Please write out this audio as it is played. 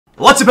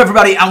What's up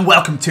everybody and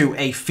welcome to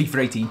a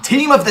FIFA 18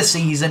 Team of the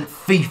Season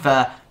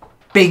FIFA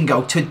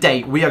Bingo.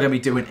 Today we are going to be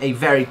doing a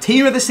very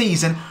Team of the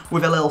Season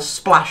with a little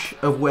splash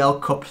of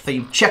World Cup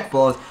themed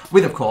checkboard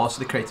with of course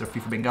the creator of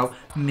FIFA Bingo,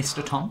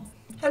 Mr. Tom.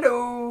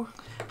 Hello.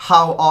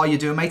 How are you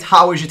doing, mate?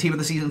 How has your Team of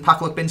the Season pack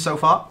look been so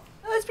far?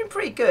 It's been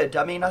pretty good.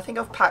 I mean, I think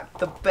I've packed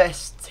the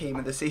best Team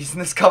of the Season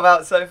that's come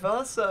out so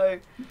far, so...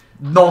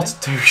 Not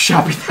too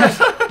shabby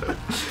then.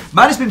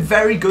 Man, it's been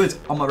very good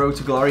on my road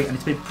to glory and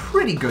it's been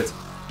pretty good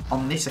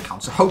on this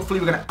account. So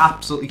hopefully we're going to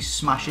absolutely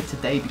smash it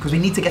today because we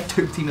need to get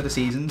 2 Team of the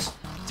Seasons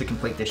to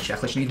complete this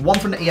checklist. You need 1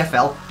 from the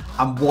EFL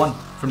and 1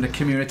 from the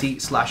community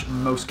 /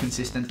 most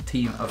consistent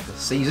Team of the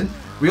Season.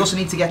 We also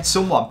need to get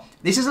someone.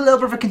 This is a little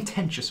bit of a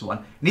contentious one.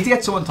 You need to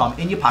get someone, Tom,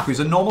 in your pack who's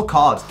a normal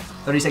card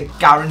that is a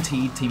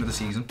guaranteed Team of the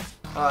Season.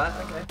 Alright,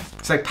 okay.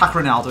 It's like pack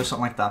Ronaldo or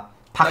something like that.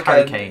 Pack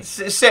Harry Kane.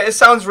 It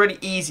sounds really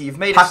easy. You've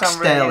made pack it sound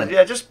Sterling. really easy.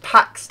 Yeah, just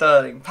pack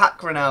Sterling, pack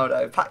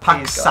Ronaldo,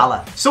 pack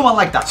Salah. Someone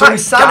like that. Pack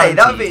Sané.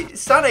 That would be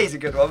Sané's a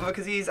good one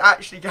because he's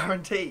actually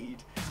guaranteed.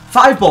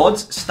 5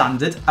 boards,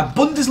 standard. A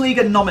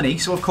Bundesliga nominee.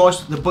 So of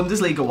course the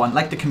Bundesliga one,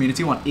 like the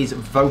community one, is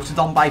voted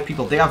on by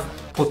people. They have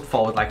put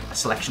forward like a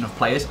selection of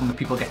players and the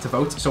people get to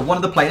vote. So one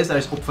of the players that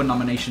is up for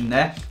nomination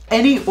there.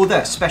 Any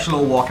other special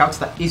or walkouts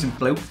that isn't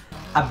blue.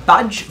 A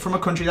badge from a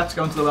country that's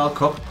going to the World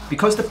Cup.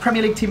 Because the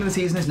Premier League Team of the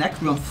Season is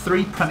next, we want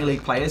 3 Premier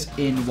League players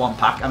in one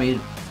pack. I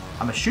mean,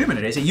 I'm assuming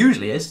it is. It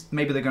usually is.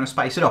 Maybe they're going to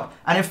spice it up.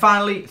 And then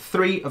finally,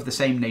 3 of the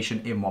same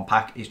nation in one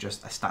pack is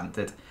just a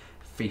standard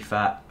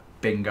FIFA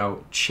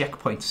Bingo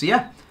checkpoint. So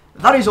yeah,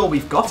 that is all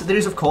we've got. There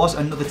is, of course,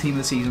 another Team of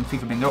the Season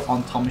FIFA Bingo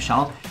on Tom's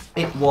channel.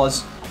 It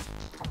was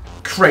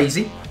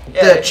crazy.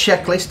 Yeah. The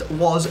checklist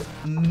was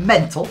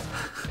mental.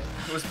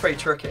 It was pretty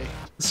tricky.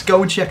 So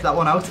go and check that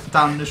one out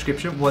down in the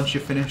description once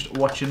you've finished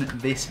watching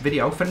this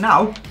video. For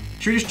now,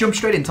 should we just jump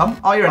straight in, Tom?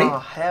 Are you ready? Oh,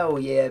 hell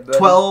yeah, buddy.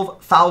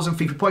 12,000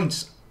 FIFA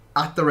points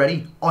at the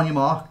ready. On your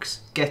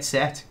marks, get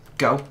set,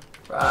 go.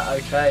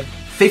 Right, okay.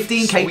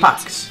 15k Sweet.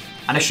 Packs.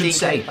 And I should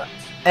say, packs.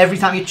 every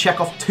time you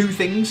check off 2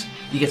 things,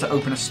 you get to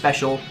open a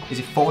special, is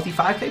it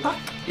 45k pack?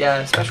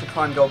 Yeah, special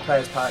Prime Gold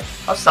Players pack.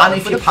 I've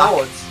started with the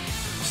boards.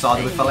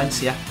 Started with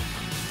Valencia.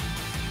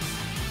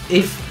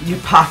 If you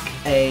pack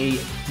a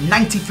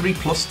 93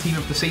 plus Team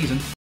of the Season,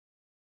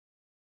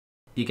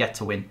 you get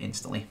to win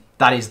instantly.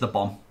 That is the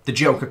bomb. The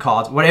Joker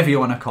card, whatever you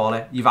want to call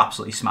it, you've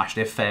absolutely smashed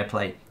it. Fair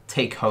play.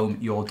 Take home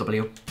your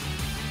W.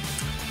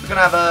 We're going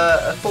to have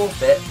a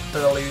forfeit for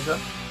the loser.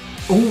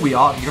 Oh, we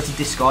are. You've got to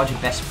discard your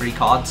best 3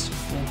 cards.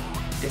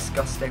 Ooh,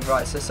 disgusting.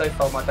 Right, so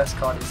far my best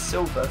card is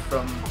silver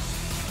from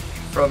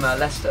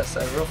Leicester, so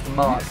we're off the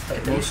mark.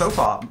 Well, so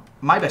far,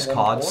 my best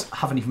cards board.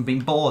 haven't even been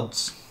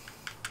boards.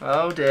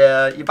 Oh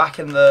dear, you're back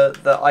in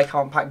the I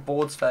can't pack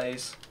boards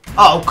phase.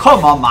 Oh,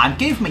 come on, man.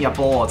 Give me a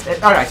board.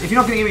 Alright, if you're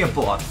not going to give me a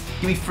board,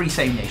 give me 3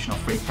 same nation or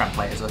 3 Prem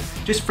players. Or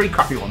just 3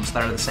 crappy ones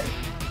that are the same.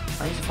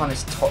 I need to find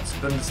this TOTS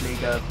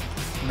Bundesliga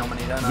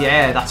nominee, don't I?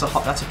 Yeah, that's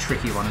a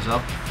tricky one as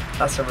well.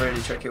 That's a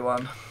really tricky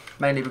one.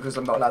 Mainly because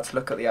I'm not allowed to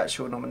look at the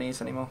actual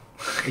nominees anymore.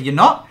 You're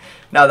not?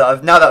 Now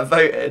that I've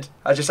voted,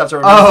 I just have to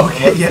remember. Oh,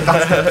 okay, yeah,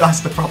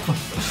 that's the problem.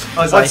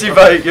 Once you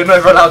vote, you're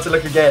never allowed to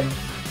look again.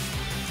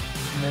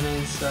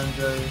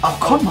 Oh,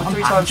 come on.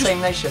 3 times same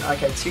nation.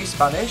 Okay, 2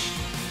 Spanish.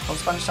 1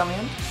 Spanish down the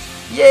end.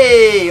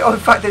 Yay! Oh, in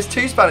fact, there's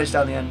 2 Spanish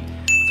down the end.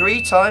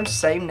 3 times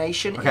same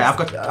nation. Okay, I've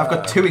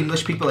got 2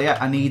 English people here.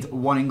 I need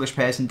 1 English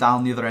person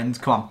down the other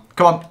end. Come on,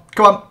 come on,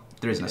 come on.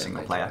 There isn't a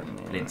single player.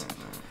 Brilliant.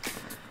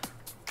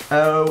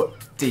 Oh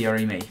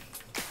dearie me.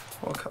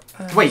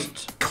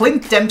 Wait,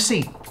 Clint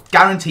Dempsey,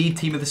 guaranteed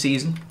Team of the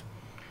Season.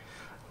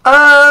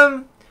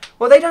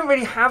 Well, they don't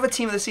really have a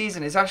Team of the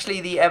Season. It's actually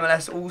the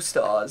MLS All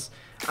Stars.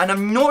 And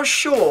I'm not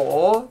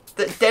sure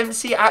that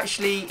Dempsey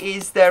actually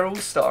is their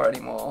All-Star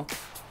anymore.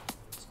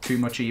 Too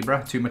much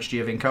Ibra, too much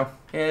Giovinco.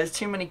 Yeah, there's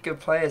too many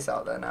good players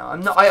out there now. I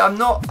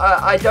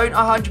don't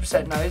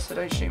 100% know, so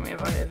don't shoot me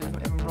if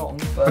I'm wrong.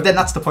 But then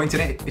that's the point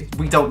in it.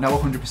 We don't know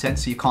 100%,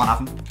 so you can't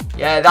have them.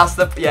 Yeah, that's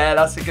a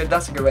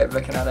good way of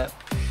looking at it.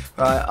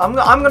 Right, I'm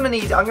gonna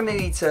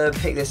need to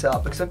pick this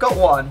up because I've got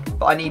 1,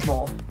 but I need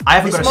more. I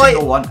haven't got a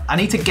single one. I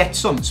need to get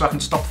some so I can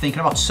stop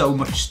thinking about so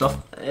much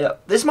stuff. Yeah,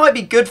 this might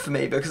be good for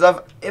me because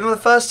in the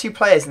first 2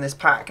 players in this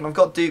pack, and I've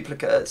got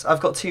duplicates.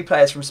 I've got 2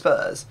 players from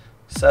Spurs,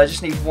 so I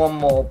just need 1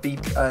 more.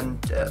 No,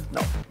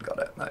 got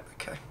it. No,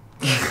 okay.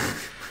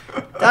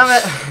 Damn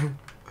it.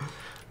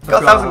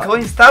 Got 1,000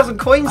 coins. 1,000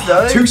 coins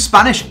though. 2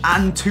 Spanish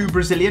and 2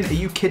 Brazilian. Are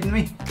you kidding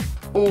me?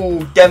 Oh,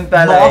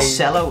 Dembele.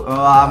 Marcelo. No,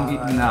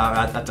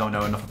 I don't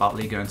know enough about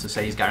Ligue 1 to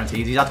say he's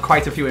guaranteed. He's had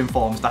quite a few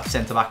informs. That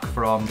centre back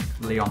from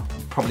Lyon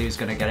probably is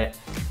going to get it.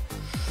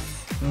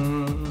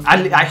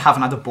 I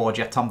haven't had a board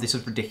yet, Tom. This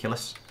is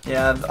ridiculous.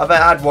 Yeah, I've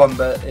had 1,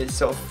 but it's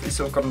sort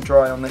of gone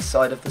dry on this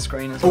side of the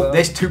screen as well. Oh,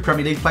 there's 2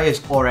 Premier League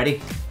players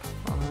already.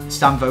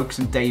 Stan Vokes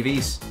and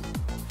Davies.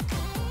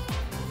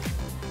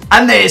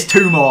 And there's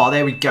 2 more.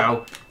 There we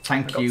go.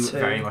 Thank you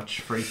very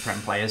much, 3 Prem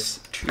players.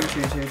 Two.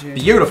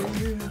 Beautiful.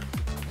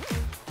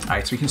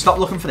 Alright, so we can stop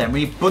looking for them.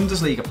 We need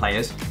Bundesliga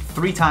players,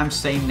 3 times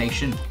same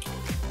nation,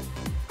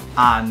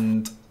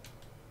 and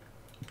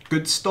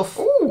good stuff.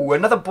 Ooh,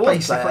 another board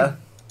Basically. player.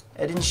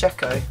 Edin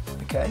Dzeko.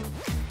 Okay.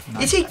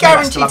 Nice. Is he I think I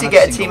guaranteed still to haven't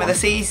get a seen team the of the one.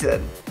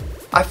 season?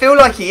 I feel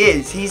like he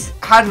is. He's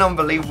had an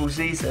unbelievable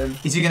season.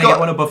 Is he going to get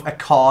one above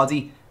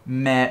Icardi,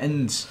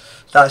 Mertens,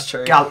 That's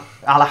true.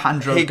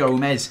 Alejandro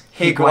Gomez,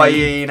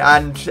 Higuain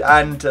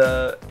and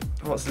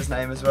what's his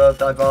name as well?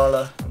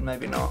 Dybala.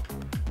 Maybe not.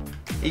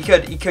 He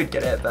could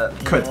get it, but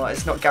you know what?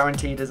 It's not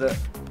guaranteed, is it?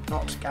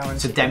 Not guaranteed.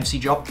 It's a Dempsey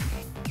job.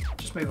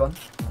 Just move on.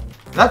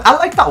 I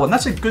like that one.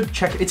 That's a good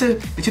check. It's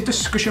a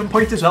discussion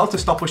point as well to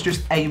stop us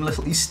just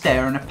aimlessly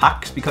staring at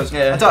packs because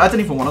I don't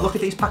even want to look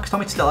at these packs,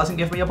 Tom. It still hasn't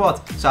given me a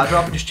bod. So I'd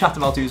rather just chat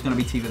about who's going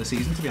to be team of the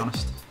season, to be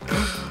honest.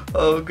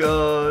 Oh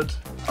god.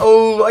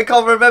 Oh, I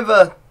can't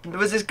remember.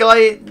 Was this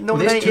guy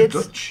nominated?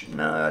 There's 2 Dutch.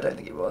 No, I don't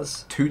think he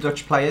was. 2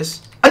 Dutch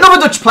players. Another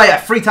Dutch player.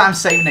 3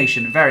 times Save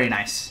Nation. Very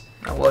nice.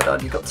 Oh, well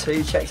done. You got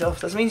 2 checked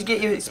off. Does it mean you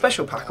get your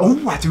special pack?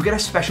 Oh, I do get a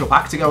special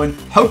pack to go and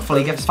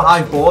hopefully get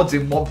 5 boards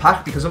in 1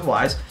 pack because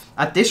otherwise,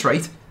 at this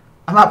rate,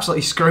 I'm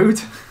absolutely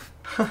screwed.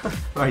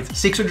 Right,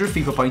 600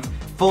 FIFA point,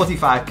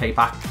 45k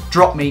pack.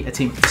 Drop me a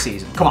team of the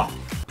season. Come on.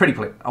 Pretty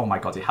clear. Oh my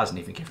god, it hasn't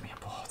even given me a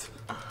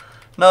board.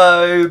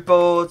 No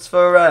boards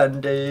for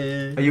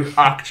Andy. Are you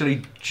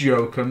actually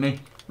joking me?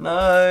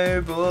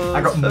 No boards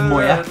I got for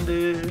Moya.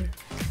 Andy.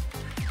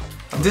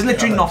 There's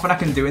literally nothing I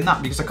can do in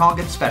that because I can't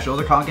get specials,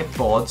 I can't get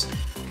boards.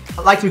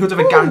 The likelihood of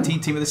a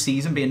guaranteed team of the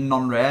season being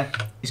non-rare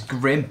is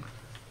grim.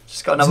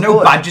 Just got There's another no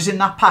board. badges in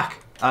that pack.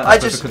 I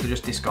could just have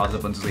just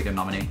discarded the Bundesliga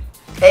nominee.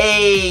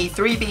 Hey,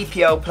 3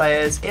 BPL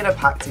players in a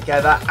pack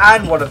together,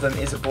 and one of them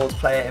is a boards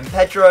player in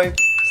Pedro,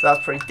 so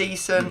that's pretty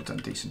decent. You've done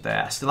decent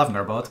there. Still haven't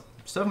got a board.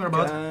 Still haven't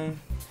got a board. Okay.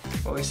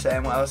 What are we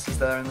saying? What else is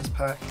there in this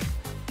pack?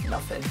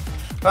 Nothing.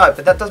 Right,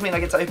 but that does mean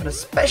I get to open a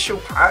special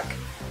pack.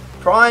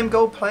 Prime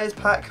Gold Players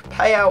Pack.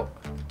 Payout.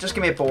 Just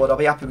give me a board. I'll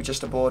be happy with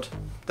just a board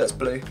that's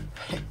blue.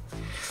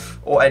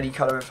 Or any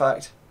colour, in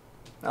fact.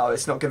 Oh,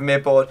 it's not giving me a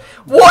board.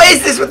 What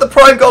is this with the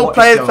Prime Gold What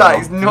Players is Pack?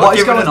 going It's on? not What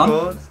is giving us going on?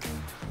 boards.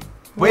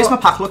 Where's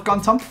What? my pack look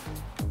gone, Tom?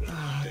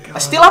 Oh, I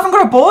still haven't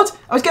got a board.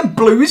 I was getting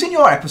blues in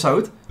your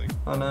episode.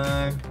 Oh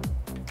no.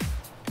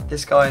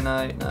 This guy,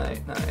 no.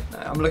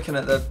 I'm looking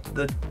at the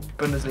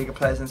Bundesliga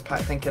players in this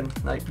pack thinking,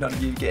 no, none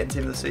of you get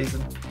into the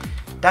season.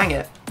 Dang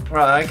it.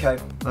 Right,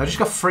 okay. I just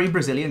got 3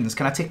 Brazilians.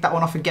 Can I tick that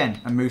one off again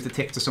and move the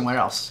tick to somewhere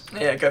else?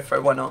 Yeah, go for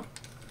it, why not?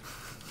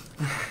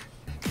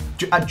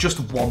 Just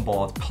 1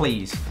 board,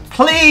 please.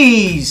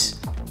 Please!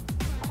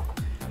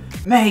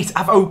 Mate,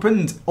 I've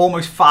opened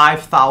almost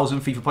 5,000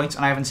 FIFA points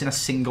and I haven't seen a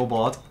single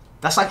board.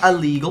 That's like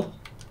illegal.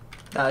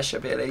 Nah, it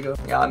should be illegal.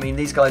 Yeah, I mean,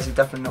 these guys are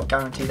definitely not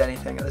guaranteed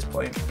anything at this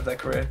point of their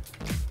career.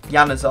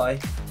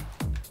 Januzaj.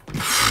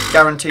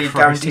 Guaranteed He's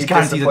guaranteed a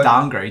disappointment.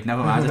 downgrade,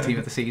 never mind the team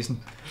of the season.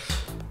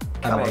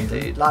 Come on, Amazing.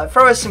 dude. Like,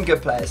 throw us some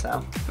good players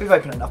now. We've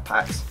opened enough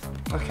packs.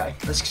 Okay,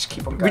 let's just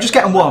keep on going. We're just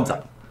getting warmed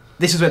up.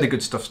 This is where the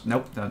good stuff's...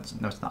 Nope, no, it's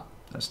not. No,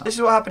 it's not. This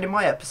is what happened in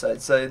my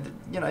episode, so,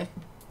 you know.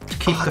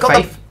 Keep Oh, the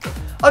faith.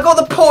 I got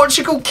the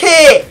Portugal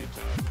kit!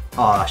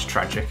 Oh, that's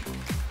tragic.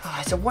 Oh,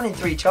 it's a 1 in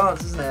 3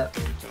 chance, isn't it?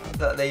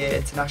 That the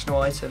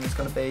international item is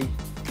going to be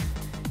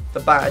the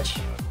badge.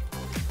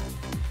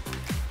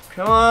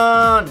 Come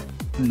on!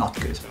 Not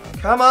good.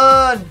 Come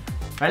on!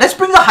 Right, let's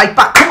bring the hype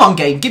back. Come on,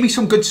 game. Give me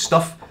some good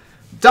stuff.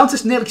 Down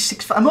to nearly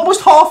 6... I'm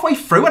almost halfway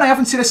through and I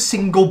haven't seen a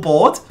single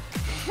board.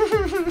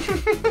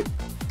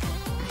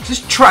 This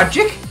is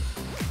tragic.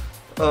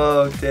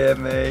 Oh dear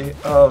me.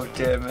 Oh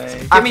dear me.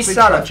 Give me Absolutely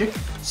Salah. tragic.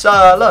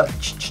 Salah.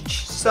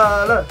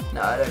 Salah.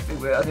 No, I don't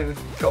think I think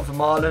we've got for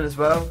Marlon as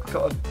well.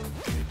 Got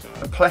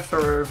a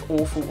plethora of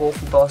awful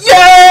bastards.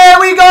 Yeah,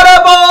 we got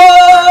a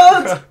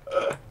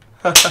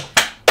board!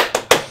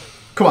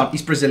 Come on,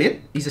 he's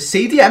Brazilian. He's a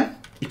CDM.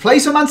 He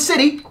plays for Man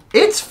City.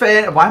 It's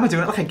fair. Why am I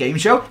doing it like a game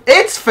show?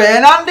 It's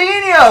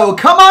Fernandinho.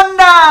 Come on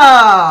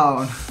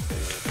down.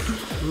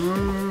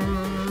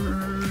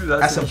 Ooh,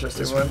 that's an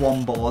interesting one.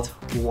 1 board.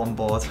 1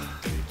 board.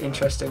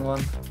 Interesting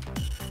one.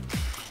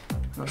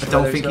 I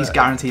don't think he's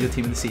guaranteed a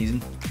team of the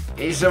season.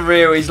 He's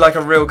like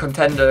a real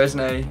contender, isn't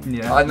he?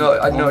 Yeah. I'm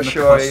on not the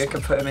sure cusp. you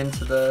can put him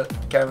into the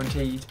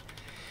guaranteed.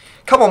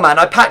 Come on, man!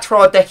 I packed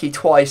Radecki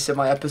twice in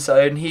my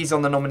episode, and he's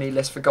on the nominee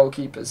list for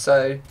goalkeepers.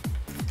 So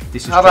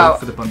This is how true about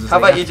for the Bundesliga. how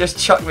about you just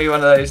chuck me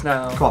one of those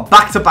now? Come on,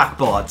 back-to-back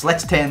boards.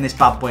 Let's turn this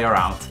bad boy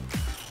around.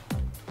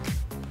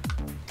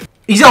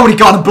 He's already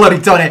gone and bloody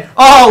done it.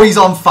 Oh, he's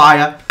on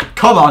fire.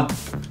 Come on.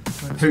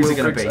 Who's it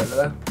going to be?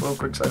 Will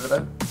Griggs over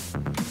there.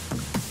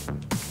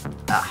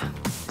 Ah,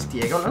 it's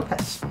Diego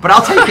Lopez. But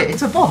I'll take it.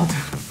 It's a board.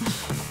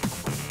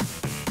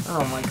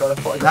 Oh my god!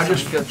 I thought I got Now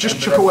something good just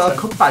at the chuck a World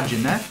episode. Cup badge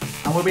in there,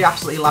 and we'll be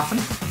absolutely laughing.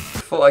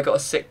 Thought I got a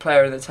sick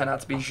player and it turned out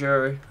to be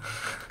Giroud.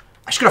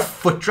 I just got a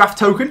foot draft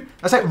token.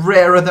 That's like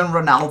rarer than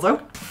Ronaldo.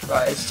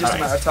 Right, it's just a Alright.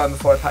 matter of time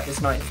before I pack this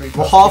 93.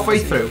 We're halfway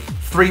through.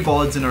 3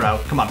 boards in a row.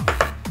 Come on.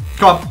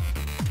 Come on.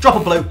 Drop a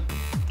blue.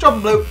 Drop a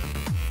blue.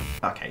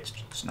 Okay,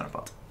 it's not a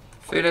board.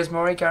 Funes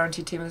Mori,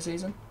 guaranteed team of the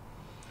season.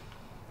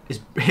 Is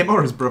him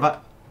or his brother?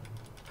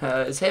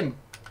 It's him.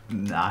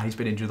 Nah, he's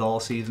been injured all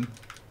season.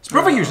 His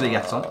brother usually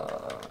gets on.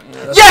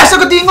 Yeah, Yes, I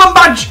got the England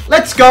badge.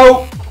 Let's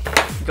go.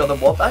 you Got the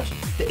what badge?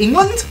 The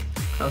England?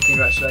 Oh,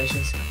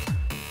 congratulations.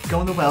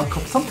 Going the World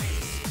Cup, Tom.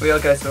 We are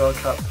going to the World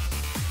Cup.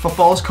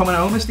 Football's coming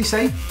home, as they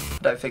say. I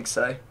don't think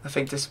so. I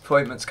think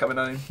disappointment's coming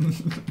home.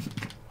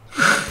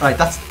 Right,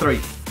 that's 3.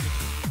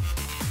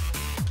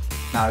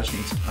 No, I just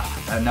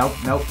need... no.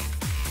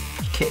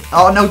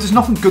 Oh, no, there's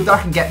nothing good that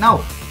I can get now.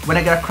 When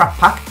I get a crap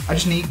pack, I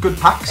just need good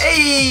packs.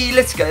 Hey,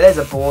 let's go. There's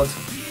a board.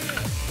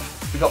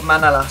 We got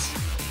Manalas.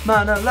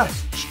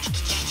 Manalas.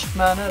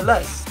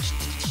 Manalas.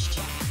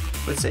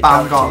 Let's see.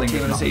 Bam, Garling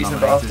team of the is not season,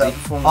 but nominated, after that is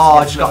he? performance. Oh,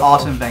 I just got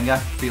Arsene Wenger.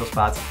 Feels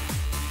bad.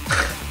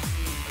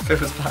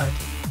 Feels bad.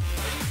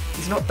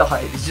 He's not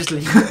died. He's just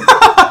leaving.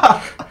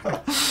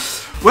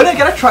 When I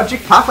get a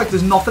tragic pack, like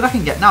there's nothing I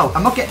can get now.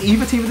 I'm not getting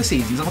either team of the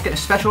seasons. I'm not getting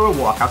a special or a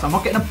walkout. I'm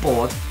not getting a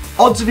board.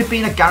 Odds of it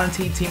being a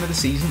guaranteed team of the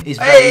season is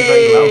very,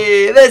 very low.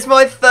 Hey, there's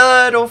my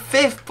 3rd or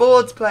 5th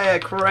boards player,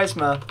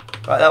 Charisma.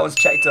 Right, that one's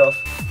checked off.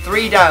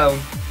 3 down.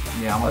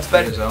 Yeah, I'm on 3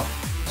 as well.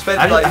 Spent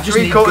I like just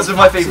need 3/4 good of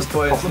my packs, FIFA is the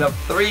points. problem. And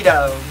I'm 3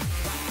 down.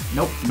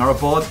 Nope, not a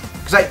board.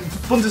 Because like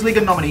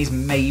Bundesliga nominees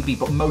maybe,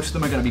 but most of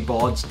them are going to be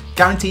boards.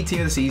 Guaranteed team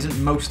of the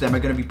season, most of them are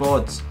going to be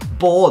boards.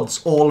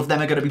 Boards, all of them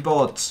are going to be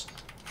boards.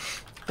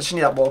 I just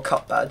need that World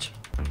Cup badge.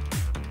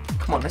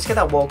 Come on, let's get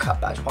that World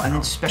Cup badge. Why And then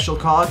not? special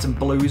cards and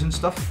blues and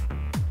stuff.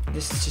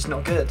 This is just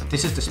not good.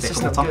 This is This is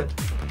despicable, not Tom.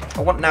 good.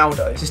 I want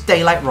Naldo. This is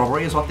daylight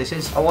robbery is what this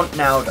is. I want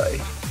Naldo.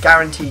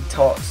 Guaranteed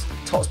TOTS.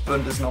 TOTS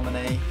Bundes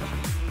nominee.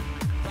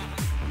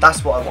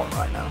 That's what I want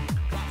right now.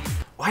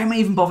 Why am I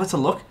even bothered to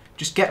look?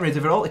 Just get rid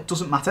of it all. It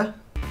doesn't matter.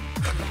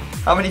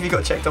 How many have you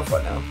got checked off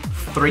right now?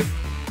 3.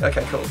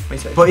 Okay, cool. Me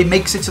too. But it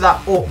makes it so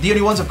that the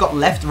only ones I've got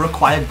left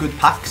require good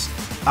packs.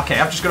 Okay,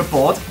 I've just got a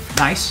board.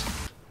 Nice.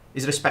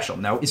 Is it a special?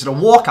 No. Is it a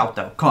walkout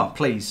though? Come on,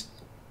 please.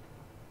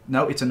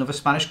 No, it's another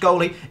Spanish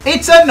goalie.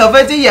 It's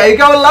another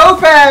Diego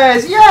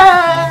Lopez!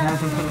 Yeah!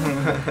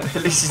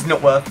 At least he's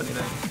not worth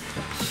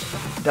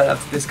anything. Don't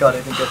have to discard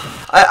anything good.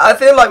 I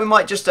feel like we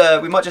might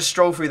just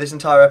stroll through this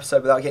entire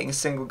episode without getting a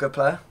single good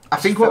player. I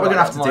think what we're going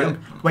to have to do...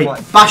 Wait,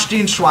 might.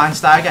 Bastian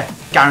Schweinsteiger,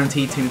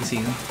 guaranteed team of the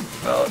season.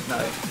 Well,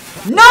 no.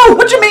 No!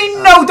 What do you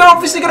mean no? They're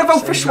obviously going to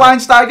vote for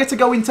Schweinsteiger to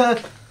go into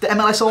the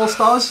MLS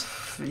All-Stars.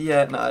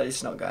 Yeah, no,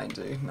 it's not going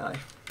to. No.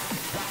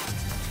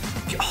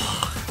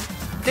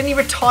 Didn't he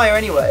retire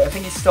anyway? I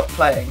think he stopped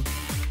playing.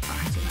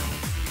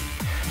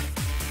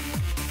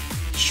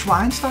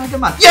 Schweinsteiger,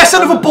 man. Yes,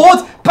 another board!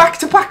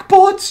 Back-to-back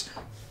boards!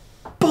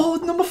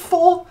 Board number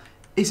 4.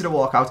 Is it a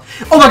walkout?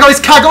 Oh my god,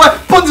 it's Kagawa!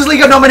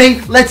 Bundesliga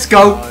nominee! Let's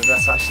go! Oh,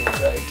 that's actually a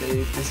joke,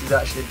 dude. This is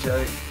actually a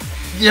joke.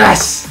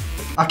 Yes!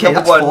 Okay,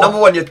 that's 4. Number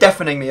 1, you're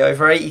deafening me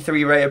over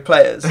 83 rated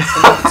players. And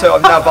number 2,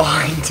 I'm now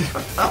behind.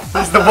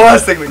 That's the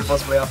worst thing that could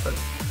possibly happen.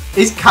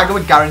 Is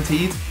Kagawa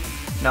guaranteed?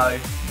 No.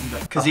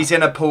 Because he's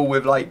in a pool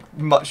with like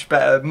much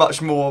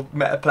more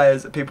meta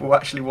players that people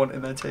actually want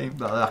in their team.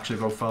 That'll actually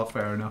go far,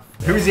 fair enough.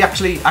 Who is he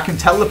actually? I can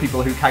tell the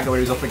people who Kagawa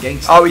is up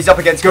against. Oh, he's up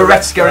against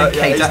Goretzka and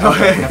yeah,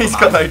 Keita. he's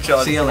got no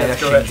chance. See you later,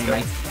 Goretzka. Shinji,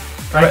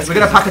 mate. Right, we're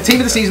going to pack a team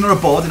of the season or a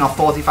board in our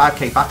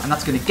 45k pack, and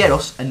that's going to get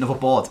us another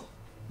board.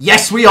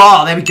 Yes, we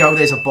are! There we go,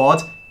 there's a board.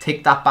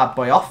 Take that bad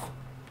boy off.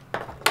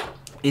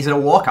 Is it a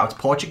walkout?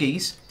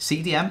 Portuguese?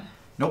 CDM?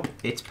 Nope,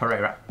 it's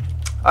Pereira.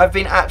 I've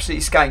been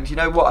absolutely skanked. You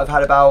know what? I've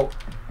had about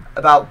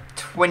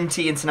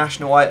 20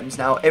 international items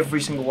now. Every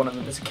single one of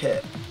them is a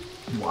kit.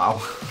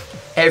 Wow.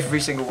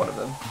 Every single one of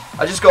them.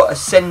 I just got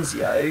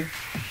Asensio.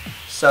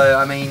 So,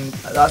 I mean,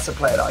 that's a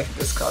player that I can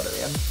discard at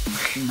the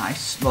end.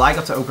 Nice. Well, I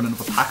got to open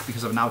another pack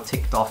because I've now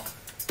ticked off.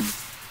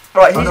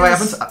 Right, Oh, no, I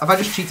haven't. Have I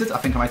just cheated? I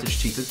think I might have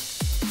just cheated.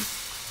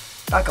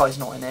 That guy's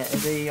not in it,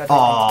 is he? I don't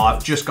Oh,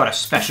 I've just got a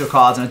special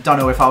card and I don't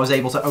know if I was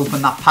able to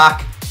open that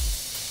pack.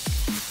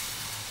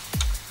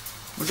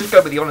 We'll just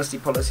go with the honesty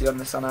policy on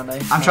this one,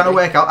 Andy. I'm trying to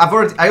work out.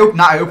 I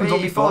opened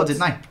one before, boards.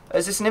 didn't I?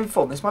 Is this an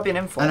inform? This might be an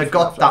inform. And I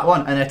got that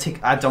one, and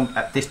I don't.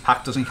 This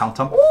pack doesn't count,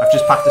 Tom. I've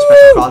just packed a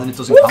special card, and it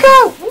doesn't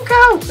count. Walk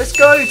out! Let's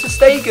go. To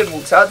Stegen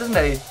walks out, doesn't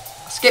he?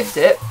 I skipped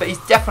it, but he's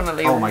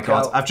definitely. Oh my walk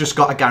god! out. I've just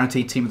got a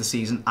guaranteed team of the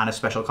season and a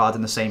special card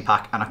in the same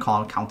pack, and I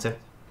can't count it.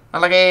 I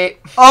like it.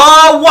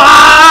 Oh,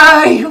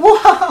 why?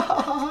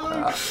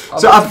 Why?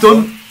 So I've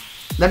done.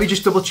 Let me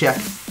just double check.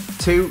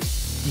 2,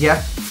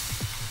 yeah.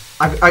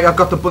 I've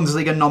got the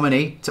Bundesliga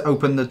nominee to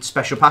open the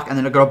special pack, and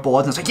then I got a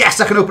board, and it's like,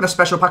 yes, I can open a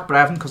special pack, but I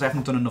haven't because I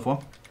haven't done enough one.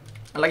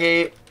 I like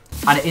it.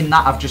 And in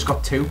that, I've just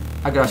got 2.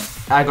 I got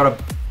a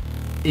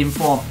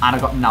inform, and I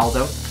got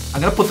Naldo. I'm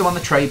gonna put them on the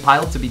trade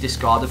pile to be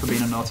discarded for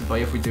being a naughty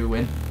boy if we do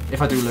win.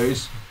 If I do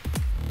lose,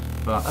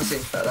 but That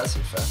seems fair. That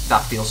seems fair.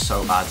 that feels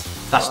so bad.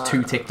 That's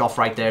 2 ticked off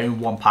right there in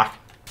one pack.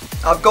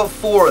 I've got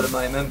 4 at the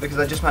moment because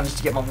I just managed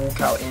to get my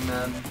walkout in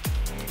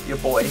your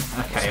boy.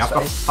 Okay, I've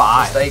got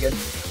 5.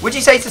 Stegen. Would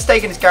you say Ter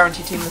Stegen is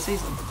guaranteed team of the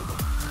season?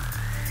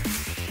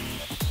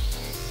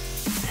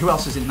 Who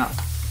else is in that?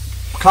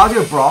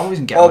 Claudio Bravo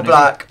isn't getting All one,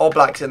 black. All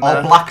black's in is he?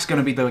 there. All Black's going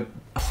to be the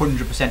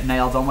 100%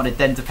 nailed on one. It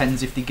then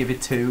depends if they give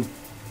it to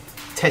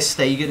Ter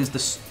Stegen as the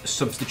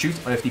substitute,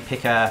 or if they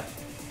pick a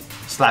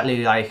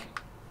slightly like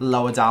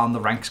lower down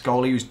the ranks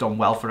goalie who's done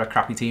well for a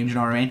crappy team. Do you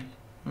know what I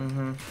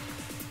mean?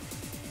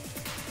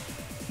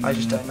 I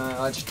just don't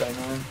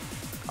know.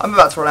 I'm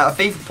about to run out of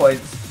FIFA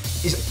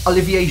points. Is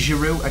Olivier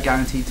Giroud a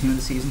guaranteed team of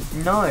the season?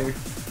 No,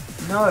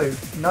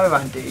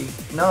 Andy.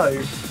 No,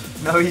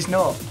 he's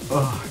not.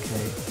 Oh,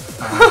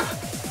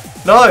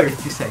 okay. No.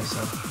 If you say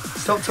so.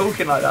 Stop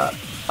talking like that.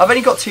 I've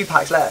only got 2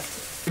 packs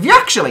left. Have you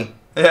actually?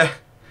 Yeah.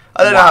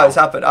 I don't know how it's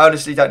happened. I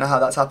honestly don't know how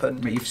that's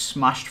happened. Mate, you've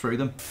smashed through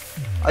them.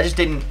 I just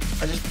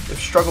have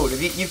struggled.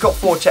 You've got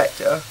 4 checked,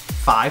 yeah?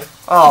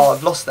 5. Oh,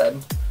 I've lost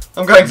then.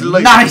 I'm going to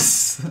lose.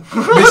 Nice!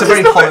 It's a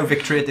very hollow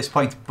victory at this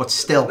point, but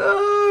still.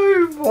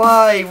 No,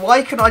 why?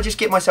 Why couldn't I just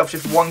get myself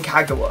just 1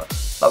 Kagawa?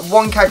 Like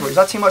 1 Kagawa, is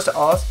that too much to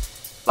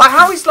ask? Like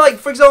how is like,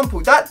 for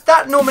example,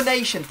 that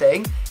nomination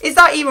thing, is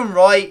that even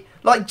right?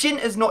 Like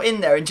Ginter's not in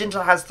there and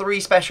Ginter has 3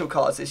 special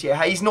cards this year.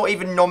 He's not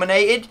even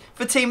nominated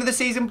for Team of the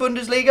Season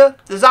Bundesliga.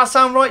 Does that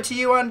sound right to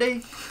you,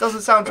 Andy?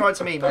 Doesn't sound right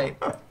to me, mate.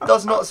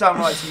 Does not sound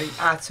right to me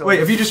at all. Wait,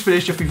 have you just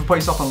finished your FIFA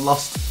points off and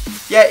lost?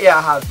 Yeah,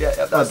 I have. Yeah,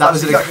 that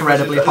was an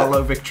incredibly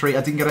hollow victory.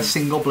 I didn't get a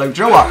single blow.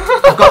 Do you know what?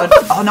 I've got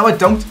oh no, I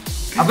don't.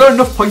 I've got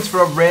enough points for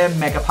a rare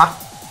mega pack.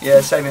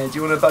 Yeah, same here. Do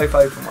you want to both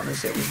open one and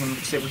see if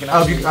we can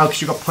actually...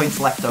 because you've got points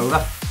left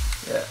over.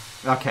 Yeah.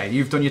 Okay,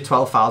 you've done your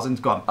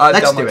 12,000. Go on, I've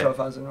let's done do my it.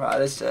 12,000. Right,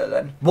 let's do it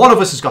then. One of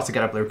us has got to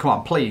get a blue. Come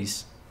on,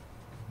 please.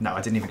 No,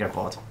 I didn't even get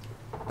bored.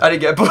 I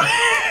didn't get bored.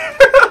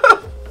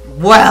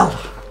 Well.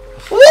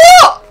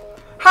 What?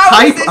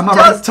 How did this am I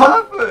just right,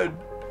 Tom? happen?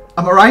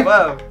 Am I right?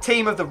 Well,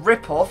 team of the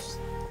rip-offs.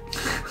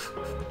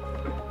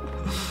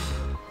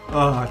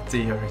 Oh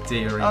dear,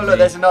 dear. Oh look,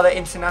 there's another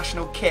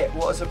international kit.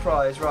 What a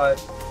surprise!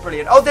 Right,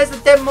 brilliant. Oh, there's a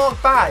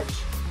Denmark badge.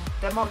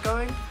 Denmark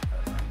going?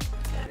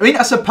 I mean,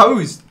 I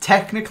suppose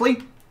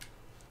technically,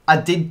 I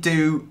did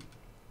do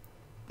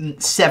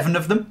 7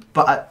 of them,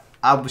 but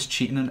I was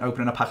cheating and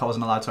opening a pack I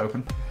wasn't allowed to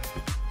open.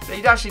 So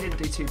you actually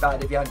didn't do too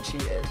bad if you hadn't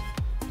cheated.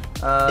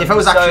 If I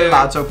was actually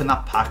allowed to open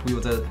that pack, we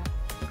would have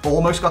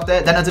almost got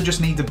there. Then I'd have just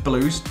needed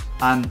blues,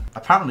 and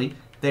apparently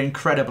they're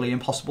incredibly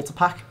impossible to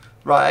pack.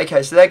 Right,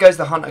 okay, so there goes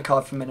the Hunter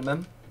card for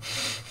minimum.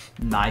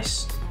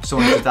 Nice.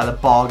 Someone did that a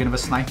bargain of a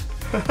snipe.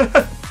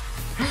 They're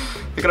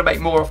going to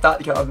make more off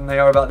that card than they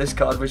are about this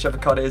card, whichever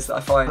card it is that I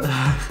find.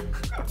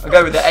 I'll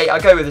go with the 8,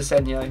 I'll go with the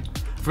Senyo.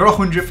 I've got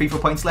 100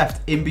 FIFA points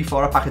left in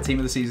before I pack a team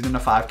of the season in a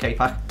 5k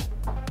pack.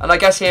 And I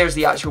guess here is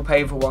the actual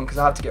painful one, because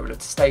I have to get rid of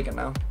Stegen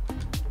now.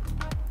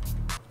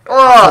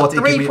 Oh,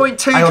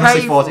 3.2k. I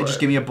honestly thought it'd just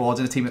give me a board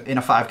in a team in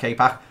a 5k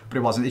pack, but it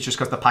wasn't. It's just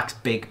because the pack's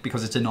big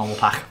because it's a normal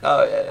pack.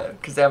 Oh yeah,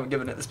 because they haven't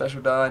given it the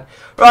special dine.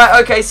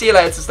 Right, okay. See you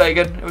later,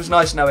 Stegen. It was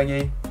nice knowing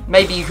you.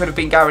 Maybe you could have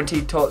been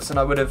guaranteed tots, and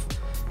I would have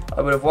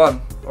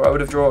won, or I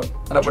would have drawn,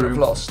 and I would have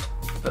lost.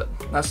 But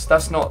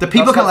that's not. The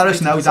people can let us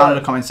know down in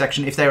the comment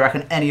section if they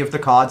reckon any of the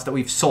cards that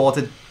we've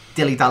sorted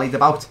dilly-dallied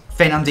about.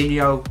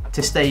 Fernandinho,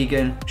 Ter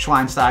Stegen,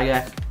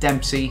 Schweinsteiger,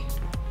 Dempsey.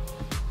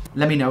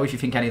 Let me know if you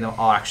think any of them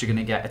are actually going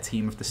to get a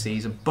team of the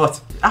season.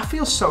 But I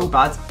feel so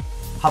bad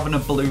having a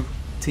blue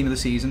team of the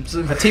season.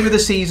 A team of the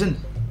season,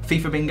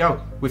 FIFA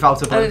bingo,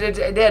 without a blue.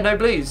 Yeah, no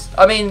blues.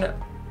 I mean,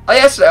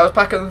 yesterday I was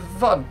packing for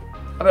fun.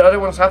 I mean, I don't know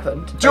what's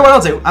happened. Do you know what I'll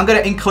do? I'm going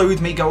to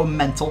include me going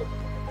mental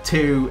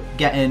to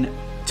getting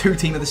 2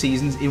 team of the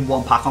seasons in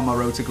 1 pack on my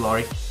road to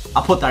glory.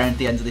 I'll put that in at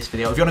the end of this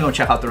video. If you want to go and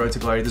check out the road to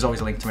glory, there's always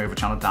a link to my other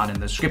channel down in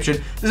the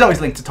description. There's always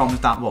a link to Tom's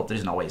down. Well, there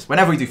isn't always.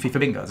 Whenever we do FIFA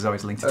bingo, there's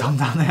always a link to Tom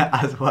down there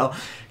as well.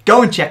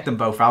 Go and check them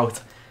both out.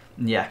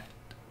 Yeah.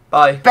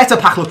 Bye. Better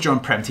pack luck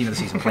during Prem team of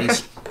the season,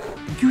 please.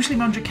 Usually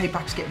my 100k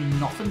packs get me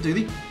nothing, do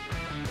they?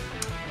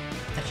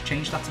 Let's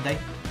change that today.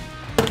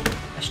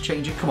 Let's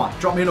change it. Come on,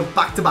 drop me enough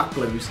back-to-back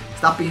blues.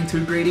 Is that being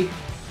too greedy?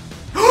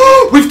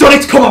 We've done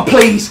it! Come on,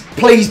 please!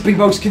 Please be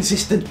most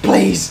consistent,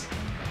 please!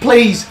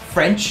 Please!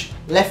 French.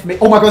 Left mid.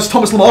 Oh my god, it's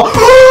Thomas Lamar.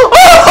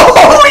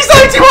 Oh, he's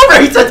 91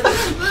 rated!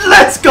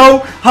 Let's go!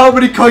 How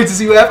many coins does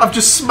he have? I've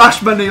just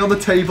smashed my knee on the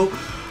table.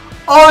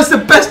 Oh, it's the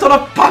best on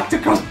a pack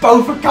across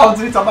both accounts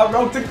and it's on my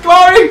road to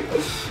glory!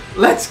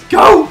 Let's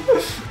go!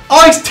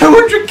 Oh, it's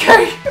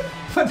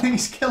 200k! My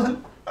knee's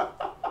killing.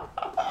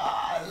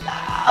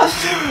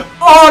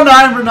 Oh,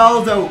 9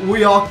 Ronaldo,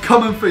 we are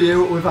coming for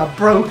you with a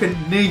broken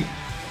knee.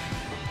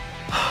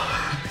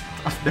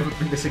 I've never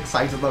been this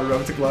excited on the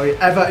road to glory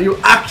ever. Are you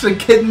actually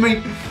kidding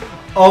me?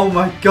 Oh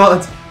my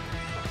god.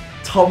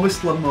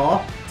 Thomas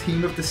Lamar,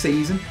 team of the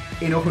season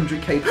in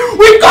 100k.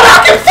 We've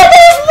got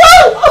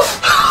Akinfenwa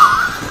as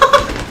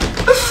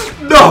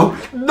well!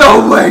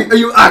 No way! Are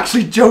you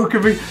actually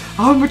joking me?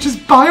 How much is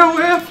Bio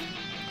worth?